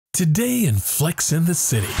Today in Flex in the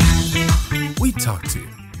City, we talk to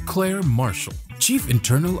Claire Marshall, Chief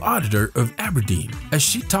Internal Auditor of Aberdeen, as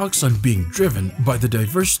she talks on being driven by the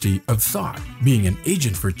diversity of thought, being an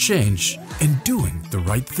agent for change, and doing the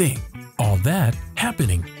right thing. All that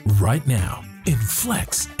happening right now in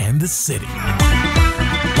Flex and the City.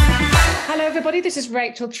 Hello everybody, this is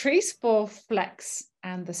Rachel Treese for Flex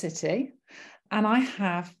and the City. And I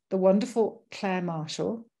have the wonderful Claire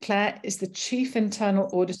Marshall. Claire is the Chief Internal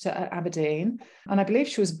Auditor at Aberdeen. And I believe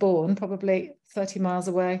she was born probably 30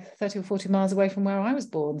 or 40 miles away from where I was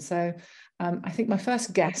born. So I think my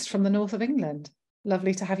first guest from the north of England.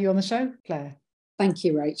 Lovely to have you on the show, Claire. Thank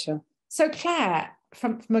you, Rachel. So Claire,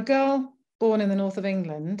 from a girl born in the north of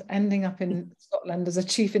England, ending up in Scotland as a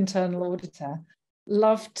Chief Internal Auditor,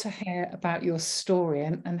 love to hear about your story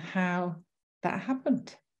and how that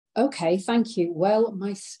happened. Okay, thank you. Well,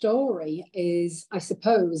 my story is, I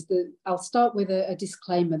suppose, that I'll start with a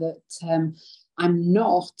disclaimer that I'm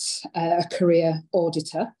not a career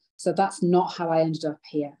auditor. So that's not how I ended up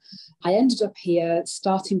here. I ended up here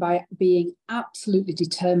starting by being absolutely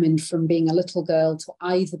determined from being a little girl to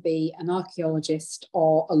either be an archaeologist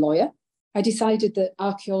or a lawyer. I decided that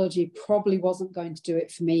archaeology probably wasn't going to do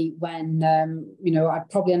it for me when, I'd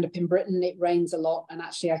probably end up in Britain. It rains a lot, and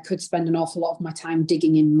actually I could spend an awful lot of my time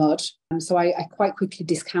digging in mud. So I quite quickly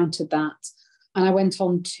discounted that. And I went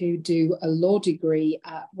on to do a law degree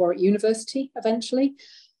at Warwick University eventually.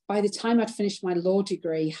 By the time I'd finished my law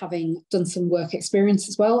degree, having done some work experience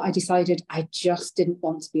as well, I decided I just didn't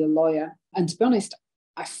want to be a lawyer. And to be honest,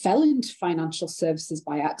 I fell into financial services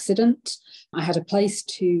by accident. I had a place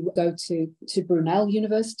to go to Brunel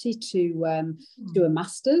University to do a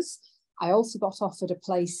master's. I also got offered a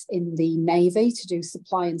place in the Navy to do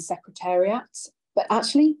supply and secretariat. But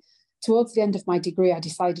actually, towards the end of my degree, I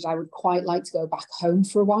decided I would quite like to go back home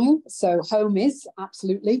for a while. So home is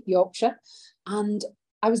absolutely Yorkshire. And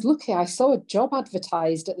I was lucky. I saw a job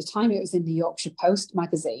advertised at the time. It was in the Yorkshire Post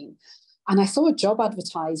magazine. And I saw a job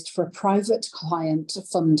advertised for a private client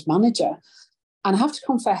fund manager. And I have to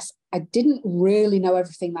confess, I didn't really know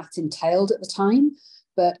everything that entailed at the time,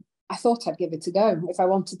 but I thought I'd give it a go. If I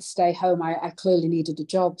wanted to stay home, I clearly needed a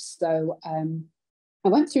job. So I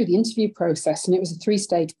went through the interview process, and it was a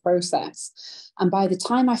 3-stage process. And by the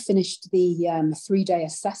time I finished the 3-day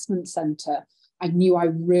assessment centre, I knew I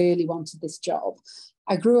really wanted this job.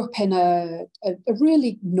 I grew up in a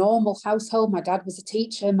really normal household. My dad was a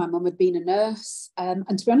teacher. My mum had been a nurse. And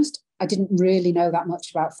to be honest, I didn't really know that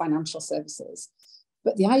much about financial services.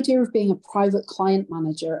 But the idea of being a private client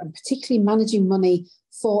manager, and particularly managing money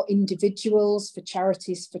for individuals, for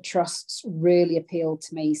charities, for trusts, really appealed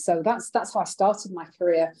to me. So that's how I started my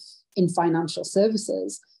career in financial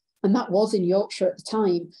services. And that was in Yorkshire at the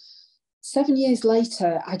time. 7 years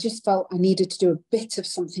later, I just felt I needed to do a bit of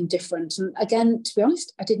something different. And again, to be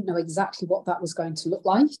honest, I didn't know exactly what that was going to look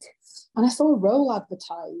like. And I saw a role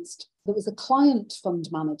advertised. There was a client fund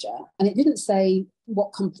manager, and it didn't say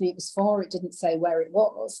what company it was for. It didn't say where it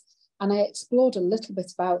was. And I explored a little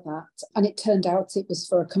bit about that. And it turned out it was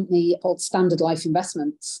for a company called Standard Life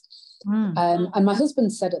Investments. And my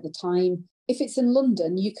husband said at the time, if it's in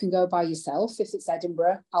London, you can go by yourself. If it's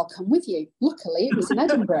Edinburgh, I'll come with you. Luckily, it was in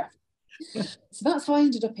Edinburgh. So that's how I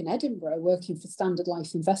ended up in Edinburgh working for Standard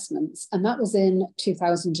Life Investments. And that was in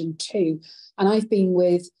 2002. And I've been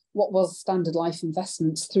with what was Standard Life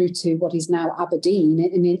Investments through to what is now Aberdeen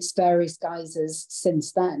in its various guises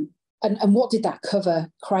since then. And what did that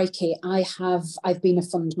cover? Crikey, I've been a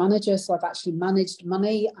fund manager, so I've actually managed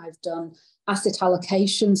money. I've done asset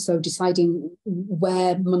allocation, so deciding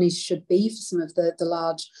where money should be for some of the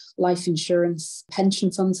large life insurance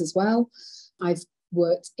pension funds as well. I've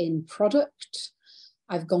worked in product,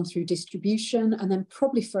 I've gone through distribution, and then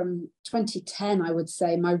probably from 2010, I would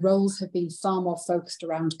say my roles have been far more focused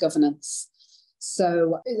around governance.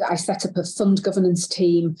 So I set up a fund governance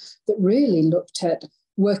team that really looked at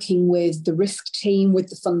working with the risk team, with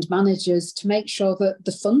the fund managers, to make sure that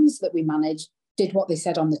the funds that we managed did what they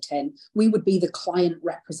said on the tin. We would be the client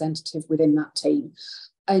representative within that team.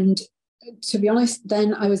 And to be honest,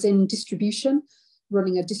 then I was in distribution,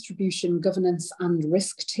 running a distribution governance and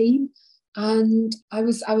risk team. And I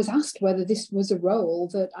was asked whether this was a role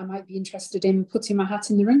that I might be interested in putting my hat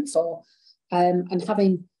in the ring for. And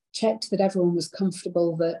having checked that everyone was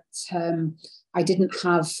comfortable that I didn't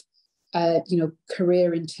have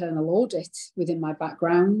career internal audit within my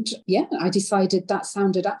background, I decided that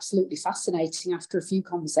sounded absolutely fascinating after a few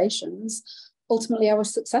conversations. Ultimately, I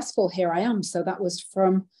was successful. Here I am. So that was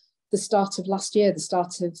from the start of last year, the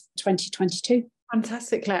start of 2022.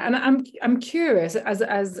 Fantastic, Claire. And I'm curious, as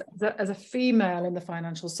a female in the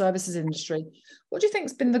financial services industry, what do you think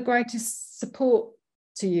has been the greatest support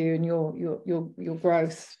to you and your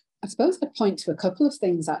growth? I suppose I'd point to a couple of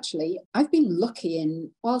things, actually. I've been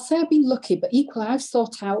lucky well, I'll say I've been lucky, but equally I've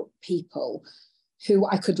sought out people who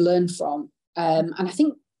I could learn from. And I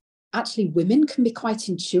think actually women can be quite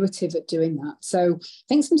intuitive at doing that. So I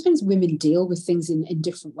think sometimes women deal with things in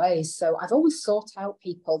different ways. So I've always sought out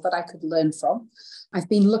people that I could learn from. I've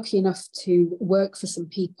been lucky enough to work for some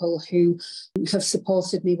people who have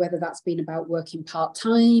supported me, whether that's been about working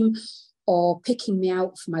part-time or picking me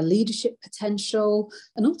out for my leadership potential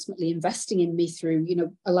and ultimately investing in me through,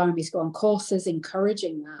 allowing me to go on courses,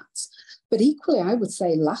 encouraging that. But equally, I would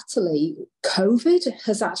say latterly, COVID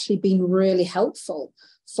has actually been really helpful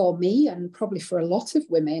for me and probably for a lot of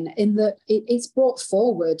women in that it's brought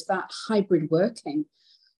forward that hybrid working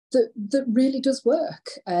that really does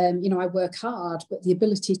work. I work hard, but the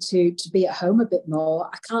ability to be at home a bit more,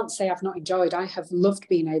 I can't say I've not enjoyed. I have loved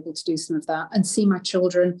being able to do some of that and see my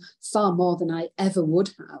children far more than I ever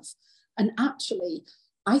would have. And actually,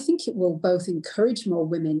 I think it will both encourage more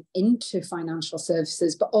women into financial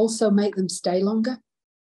services, but also make them stay longer.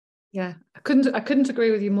 Yeah, I couldn't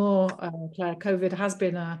agree with you more, Claire. COVID has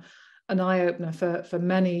been an eye-opener for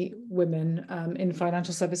many women in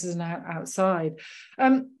financial services and outside.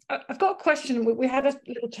 I've got a question. We had a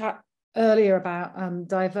little chat earlier about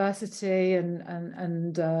diversity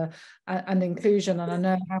and inclusion, and I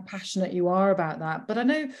know how passionate you are about that. But I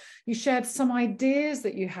know you shared some ideas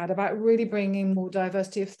that you had about really bringing more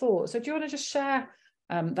diversity of thought. So do you want to just share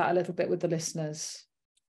that a little bit with the listeners?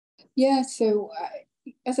 Yeah, so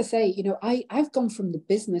as I say, I've gone from the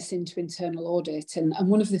business into internal audit. And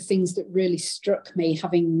one of the things that really struck me,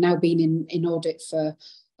 having now been in audit for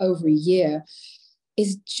over a year,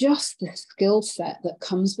 is just the skill set that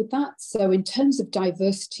comes with that. So in terms of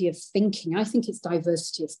diversity of thinking, I think it's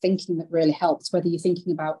diversity of thinking that really helps, whether you're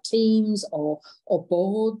thinking about teams or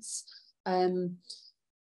boards.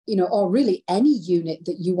 Or really any unit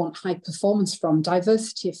that you want high performance from,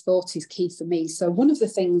 diversity of thought is key for me. So one of the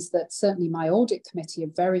things that certainly my audit committee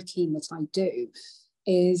are very keen that I do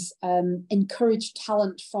is encourage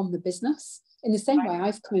talent from the business. In the same way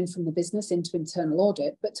I've come in from the business into internal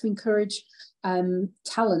audit, but to encourage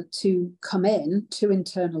talent to come in to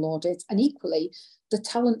internal audit, and equally the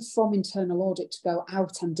talent from internal audit to go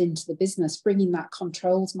out and into the business, bringing that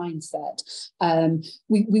controls mindset.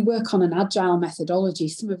 We work on an agile methodology.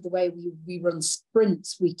 Some of the way we run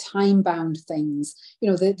sprints, we time-bound things.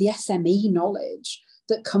 The SME knowledge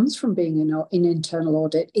that comes from being in internal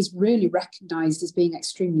audit is really recognised as being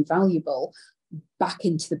extremely valuable back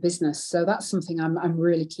into the business. So that's something I'm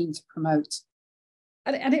really keen to promote.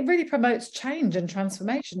 And it really promotes change and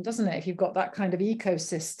transformation, doesn't it? If you've got that kind of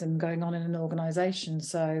ecosystem going on in an organisation.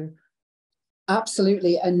 So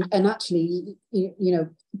absolutely. And actually,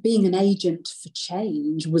 being an agent for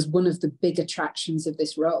change was one of the big attractions of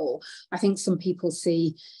this role. I think some people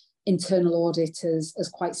see internal audit as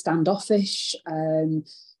quite standoffish.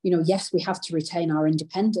 Yes, we have to retain our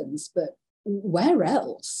independence, but where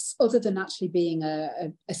else, other than actually being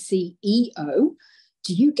a CEO,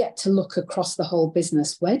 do you get to look across the whole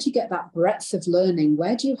business? Where do you get that breadth of learning?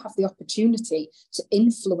 Where do you have the opportunity to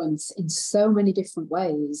influence in so many different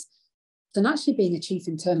ways? And actually being a chief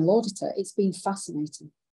internal auditor, it's been fascinating.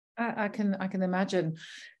 I can imagine.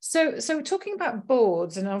 So talking about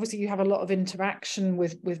boards, and obviously you have a lot of interaction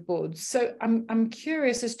with boards. So I'm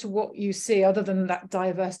curious as to what you see, other than that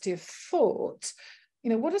diversity of thought.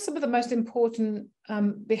 What are some of the most important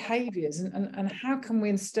behaviours, and how can we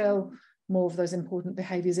instill more of those important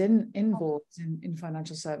behaviours in boards in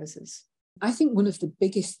financial services? I think one of the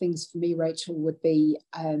biggest things for me, Rachel, would be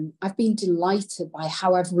I've been delighted by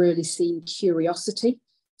how I've really seen curiosity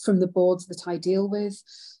from the boards that I deal with,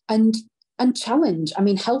 and challenge. I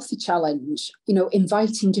mean, healthy challenge.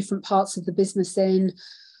 Inviting different parts of the business in.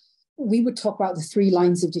 We would talk about the 3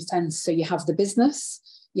 lines of defence. So you have the business,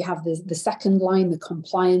 you have the second line, the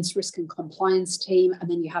compliance, risk and compliance team, and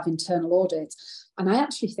then you have internal audit. And I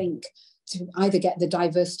actually think to either get the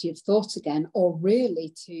diversity of thought again, or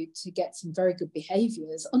really to get some very good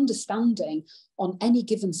behaviours, understanding on any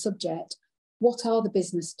given subject, what are the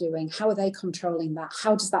business doing? How are they controlling that?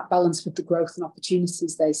 How does that balance with the growth and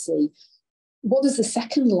opportunities they see? What does the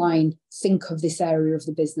second line think of this area of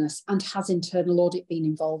the business? And has internal audit been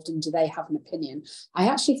involved, and do they have an opinion? I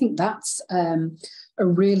actually think that's a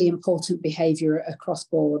really important behaviour across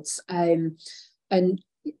boards. And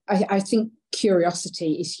I think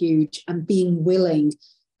curiosity is huge, and being willing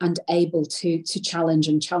and able to challenge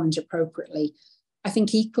and challenge appropriately. I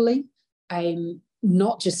think equally,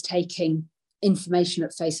 not just taking information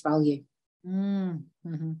at face value.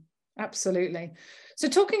 Mm-hmm. Absolutely. So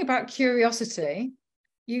talking about curiosity,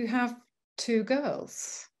 you have two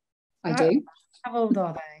girls. I do. How old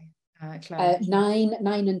are they, Claire? 9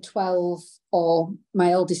 and 12, or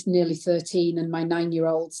my eldest nearly 13 and my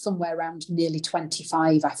 9-year-old somewhere around nearly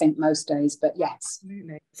 25, I think, most days, but yes.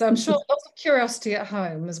 Absolutely. So I'm sure lots of curiosity at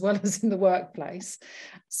home as well as in the workplace.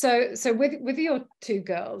 So with your two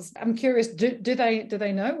girls, I'm curious, do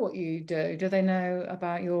they know what you do? Do they know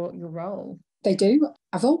about your role? They do.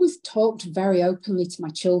 I've always talked very openly to my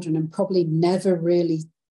children and probably never really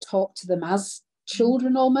talked to them as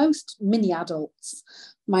children, almost mini adults.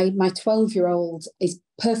 My 12-year-old is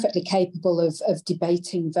perfectly capable of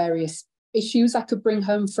debating various issues I could bring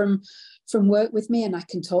home from work with me, and I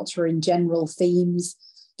can talk to her in general themes.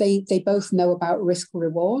 They both know about risk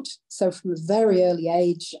reward. So from a very early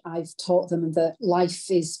age, I've taught them that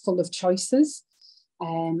life is full of choices.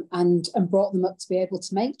 And brought them up to be able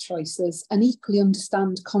to make choices and equally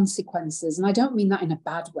understand consequences. And I don't mean that in a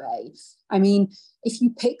bad way. I mean, if you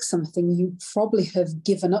pick something, you probably have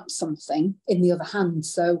given up something in the other hand.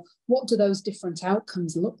 So what do those different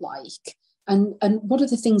outcomes look like? And what are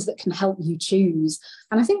the things that can help you choose?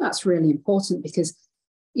 And I think that's really important because,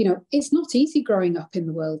 you know, it's not easy growing up in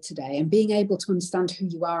the world today, and being able to understand who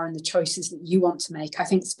you are and the choices that you want to make, I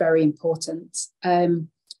think is very important.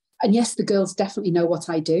 And yes, the girls definitely know what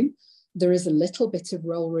I do. There is a little bit of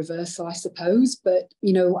role reversal, I suppose, but,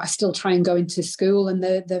 you know, I still try and go into school, and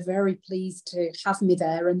they're very pleased to have me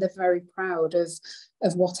there, and they're very proud of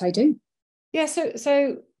what I do. Yeah,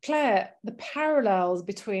 so Claire, the parallels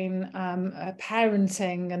between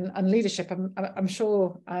parenting and leadership, I'm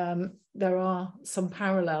sure there are some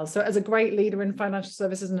parallels. So as a great leader in financial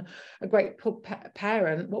services and a great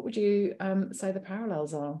parent, what would you say the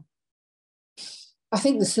parallels are? I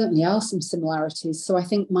think there certainly are some similarities. So I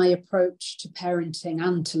think my approach to parenting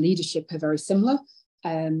and to leadership are very similar.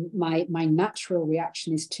 My natural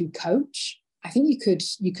reaction is to coach. I think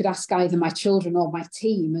you could ask either my children or my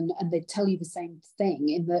team, and they'd tell you the same thing,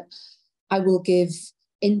 in that I will give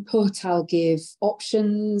input, I'll give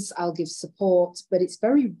options, I'll give support, but it's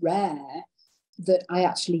very rare that I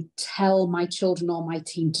actually tell my children or my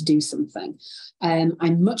team to do something. I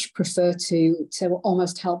much prefer to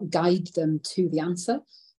almost help guide them to the answer,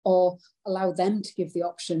 or allow them to give the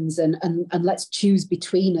options and let's choose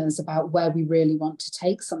between us about where we really want to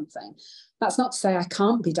take something. That's not to say I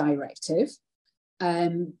can't be directive,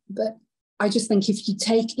 but I just think if you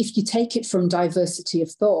take it from diversity of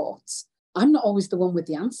thoughts, I'm not always the one with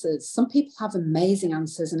the answers. Some people have amazing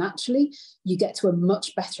answers, and actually you get to a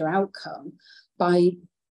much better outcome by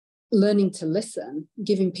learning to listen,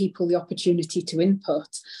 giving people the opportunity to input.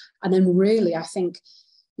 And then really, I think,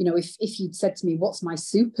 you know, if you'd said to me, what's my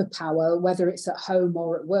superpower, whether it's at home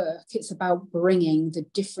or at work, it's about bringing the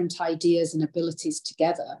different ideas and abilities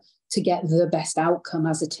together to get the best outcome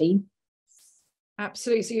as a team.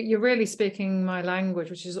 Absolutely. So you're really speaking my language,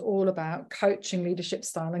 which is all about coaching leadership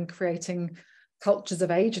style and creating cultures of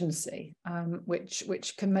agency, which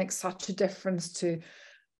can make such a difference to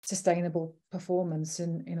sustainable performance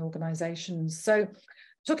in organizations. So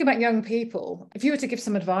talking about young people, if you were to give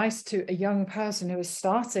some advice to a young person who is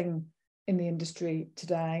starting in the industry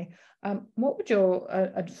today, what would your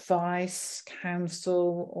advice,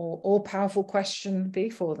 counsel, or all-powerful question be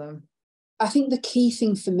for them? I think the key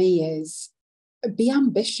thing for me is be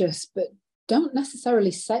ambitious, but don't necessarily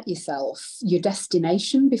set yourself your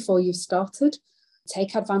destination before you've started.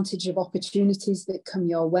 Take advantage of opportunities that come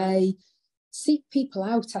your way. Seek people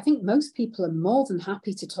out. I think most people are more than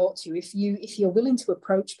happy to talk to you if you're willing to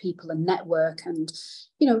approach people and network, and,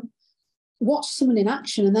 you know, watch someone in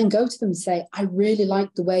action and then go to them and say, I really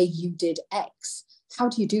like the way you did X. How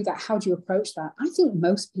do you do that? How do you approach that? I think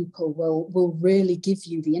most people will really give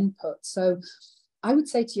you the input. So I would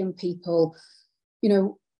say to young people, you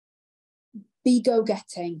know, be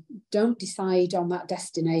go-getting. Don't decide on that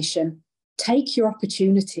destination. Take your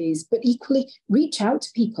opportunities, but equally reach out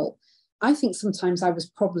to people. I think sometimes I was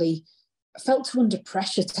probably felt under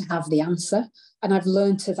pressure to have the answer. And I've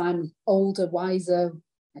learned as I'm older, wiser,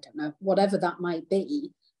 I don't know, whatever that might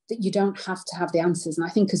be, that you don't have to have the answers. And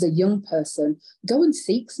I think as a young person, go and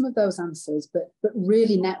seek some of those answers, but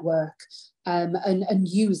really network and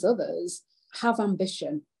use others, have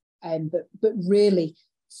ambition, but really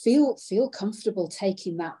feel comfortable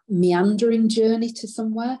taking that meandering journey to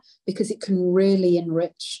somewhere, because it can really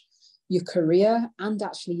enrich your career and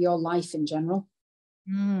actually your life in general.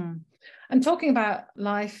 And talking about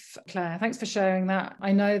life, Claire, thanks for sharing that.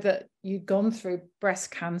 I know that you'd gone through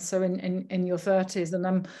breast cancer in your 30s,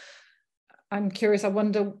 and I'm curious, I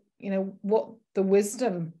wonder, you know, what the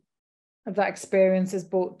wisdom that experience has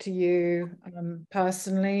brought to you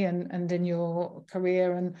personally and in your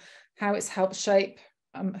career, and how it's helped shape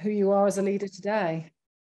who you are as a leader today.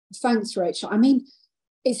 Thanks, Rachel. I mean,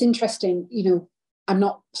 it's interesting, I'm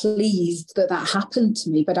not pleased that happened to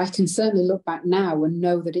me, but I can certainly look back now and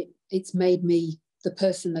know that it's made me the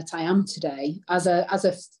person that I am today as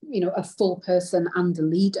a full person and a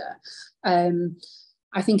leader.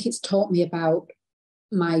 I think it's taught me about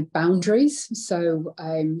my boundaries. So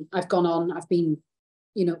I've been,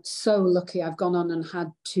 so lucky. I've gone on and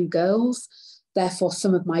had 2 girls. Therefore,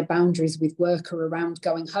 some of my boundaries with work are around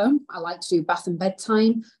going home. I like to do bath and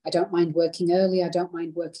bedtime. I don't mind working early. I don't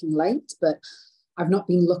mind working late, but I've not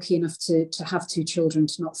been lucky enough to have 2 children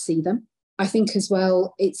to not see them. I think as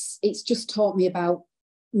well, it's just taught me about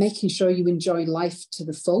making sure you enjoy life to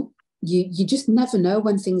the full. You just never know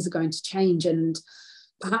when things are going to change. And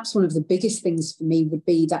perhaps one of the biggest things for me would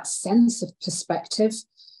be that sense of perspective.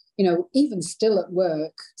 Even still at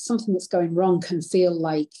work, something that's going wrong can feel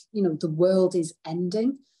like, the world is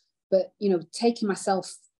ending. But, taking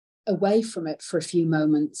myself away from it for a few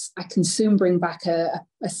moments, I can soon bring back a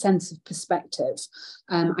sense of perspective.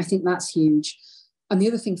 I think that's huge. And the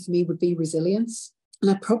other thing for me would be resilience. And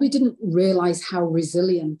I probably didn't realize how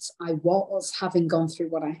resilient I was having gone through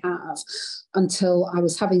what I have until I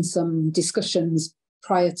was having some discussions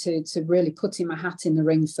prior to really putting my hat in the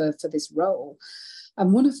ring for this role.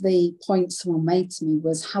 And one of the points someone made to me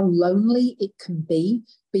was how lonely it can be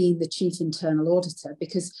being the Chief Internal Auditor,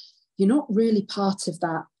 because you're not really part of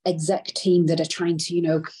that exec team that are trying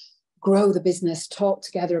to, grow the business, talk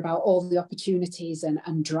together about all the opportunities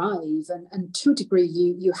and drive. And to a degree,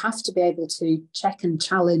 you have to be able to check and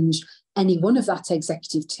challenge any one of that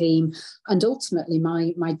executive team. And ultimately,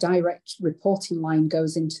 my direct reporting line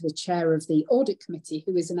goes into the chair of the audit committee,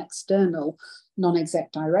 who is an external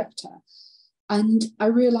non-exec director. And I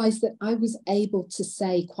realized that I was able to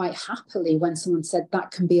say quite happily when someone said that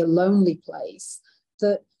can be a lonely place,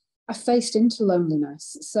 that I faced into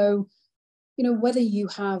loneliness. So, whether you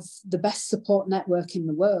have the best support network in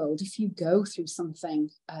the world, if you go through something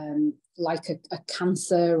like a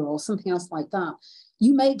cancer or something else like that,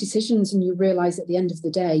 you make decisions and you realize at the end of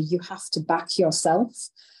the day, you have to back yourself.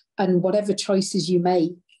 And whatever choices you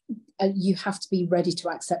make, you have to be ready to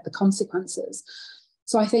accept the consequences.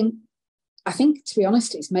 So I think, to be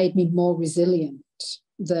honest, it's made me more resilient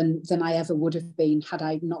than I ever would have been had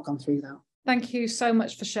I not gone through that. Thank you so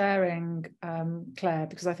much for sharing, Claire,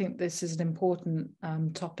 because I think this is an important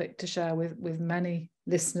topic to share with many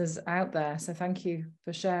listeners out there. So thank you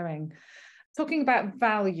for sharing. Talking about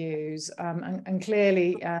values, and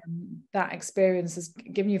clearly that experience has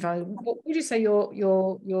given you value. What would you say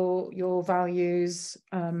your values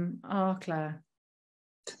are, Claire?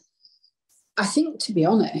 I think, to be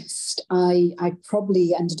honest, I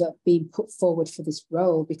probably ended up being put forward for this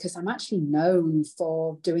role because I'm actually known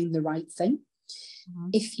for doing the right thing. Mm-hmm.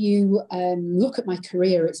 If you look at my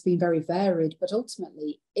career, it's been very varied, but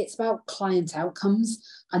ultimately it's about client outcomes.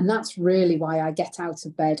 And that's really why I get out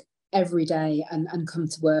of bed every day and come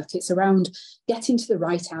to work. It's around getting to the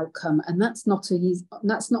right outcome. And that's not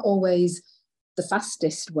always the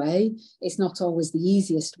fastest way. It's not always the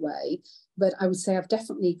easiest way. But I would say I've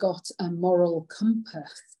definitely got a moral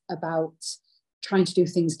compass about trying to do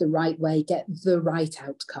things the right way, get the right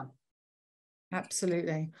outcome.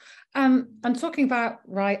 Absolutely. And talking about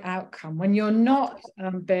right outcome, when you're not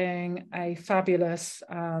being a fabulous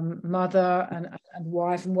mother and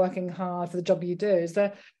wife and working hard for the job you do, is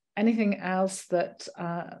there anything else that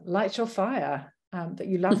lights your fire that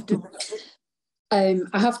you love doing?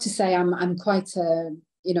 I have to say I'm quite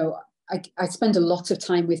I spend a lot of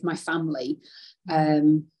time with my family.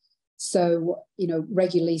 So,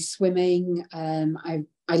 regularly swimming.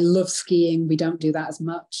 I love skiing. We don't do that as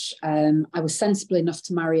much. I was sensible enough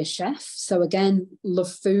to marry a chef. So again,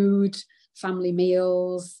 love food, family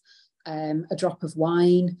meals, a drop of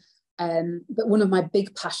wine. But one of my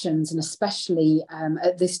big passions, and especially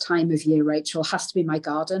at this time of year, Rachel, has to be my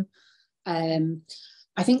garden.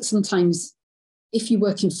 I think sometimes if you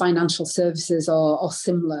work in financial services or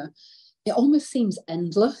similar, it almost seems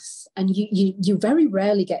endless, and you very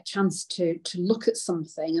rarely get a chance to look at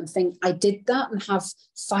something and think, I did that, and have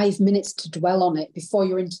 5 minutes to dwell on it before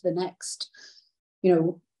you're into the next,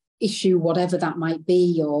 issue, whatever that might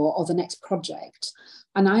be, or the next project.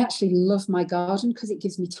 And I actually love my garden because it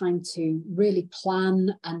gives me time to really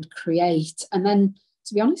plan and create, and then,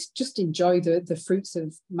 to be honest, just enjoy the fruits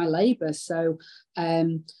of my labour. So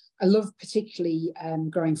I love particularly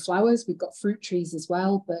growing flowers. We've got fruit trees as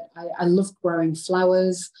well, but I love growing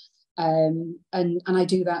flowers. And I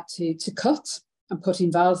do that to cut and put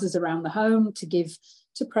in vases around the home to give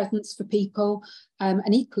to presents for people.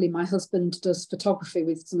 And equally, my husband does photography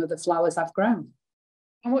with some of the flowers I've grown.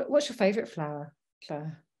 And what's your favourite flower,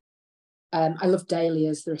 Claire? I love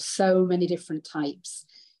dahlias. There are so many different types.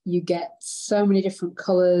 You get so many different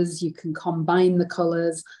colours. You can combine the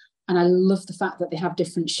colours. And I love the fact that they have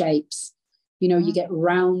different shapes. You know, you get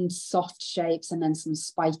round, soft shapes and then some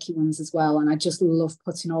spiky ones as well. And I just love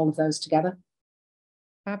putting all of those together.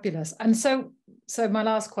 Fabulous. And so my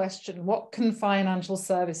last question, what can financial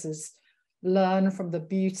services learn from the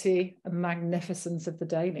beauty and magnificence of the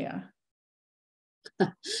dahlia?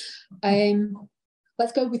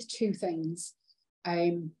 Let's go with two things.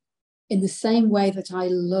 In the same way that I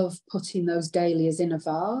love putting those dahlias in a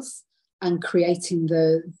vase and creating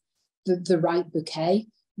the right bouquet,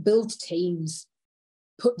 build teams,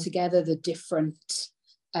 put together the different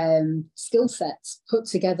skill sets, put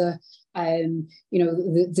together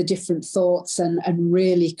the different thoughts and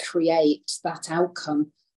really create that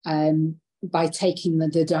outcome by taking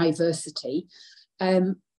the diversity.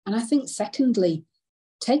 And I think secondly,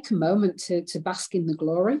 take a moment to bask in the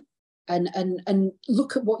glory and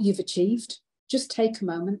look at what you've achieved. Just take a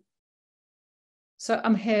moment. So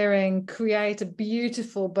I'm hearing create a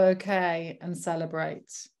beautiful bouquet and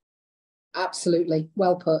celebrate. Absolutely.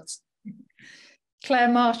 Well put. Claire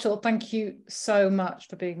Marshall, thank you so much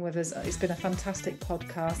for being with us. It's been a fantastic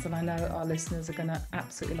podcast and I know our listeners are going to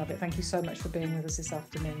absolutely love it. Thank you so much for being with us this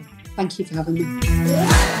afternoon. Thank you for having me.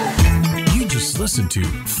 You just listened to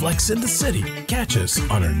Flex in the City. Catch us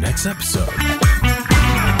on our next episode.